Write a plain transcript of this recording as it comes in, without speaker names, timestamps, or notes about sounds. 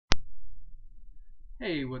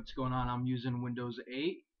Hey, what's going on? I'm using Windows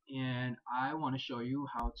 8 and I want to show you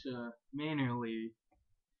how to manually,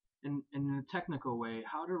 in a technical way,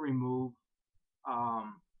 how to remove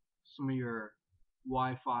some of your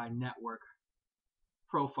Wi-Fi network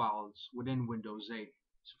profiles within Windows 8.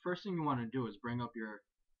 So first thing you want to do is bring up your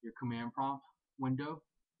command prompt window.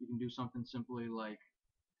 You can do something simply like,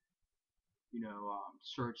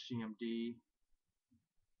 search CMD.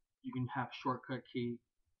 You can have shortcut key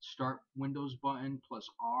start Windows button plus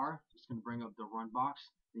R. It's going to bring up the run box.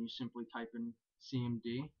 Then you simply type in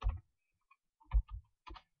CMD.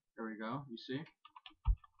 There we go. You see?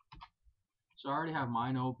 So I already have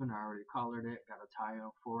mine open. I already colored it. Got a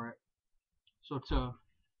title for it. So to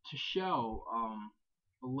show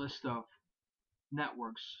a list of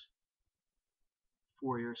networks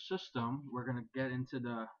for your system, we're going to get into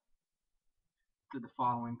the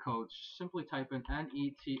following codes. Simply type in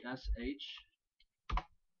netsh.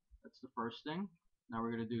 That's the first thing. Now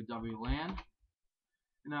we're going to do WLAN.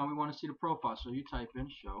 Now we want to see the profile, so you type in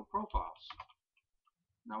show profiles.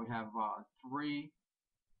 Now we have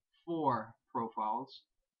 4 profiles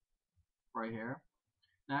right here.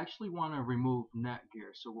 Now I actually want to remove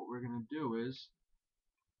Netgear, so what we're going to do is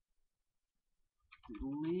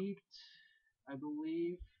delete, I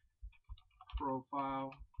believe,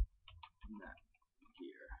 profile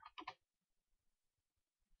Netgear.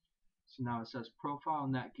 So now it says profile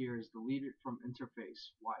Netgear is deleted from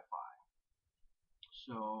interface Wi-Fi.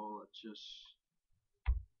 So let's just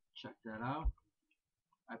check that out.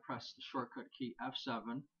 I press the shortcut key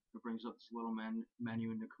F7. It brings up this little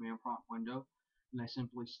menu in the command prompt window, and I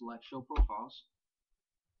simply select show profiles.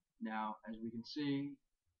 Now, as we can see,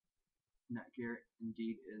 Netgear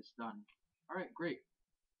indeed is done. Alright, great.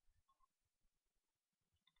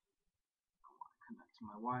 I want to connect to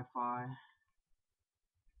my Wi-Fi.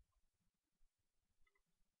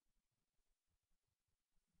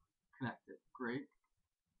 Connected. Great.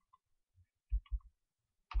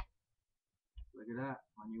 Look at that.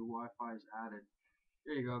 My new Wi-Fi is added.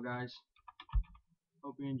 There you go, guys.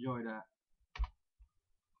 Hope you enjoy that.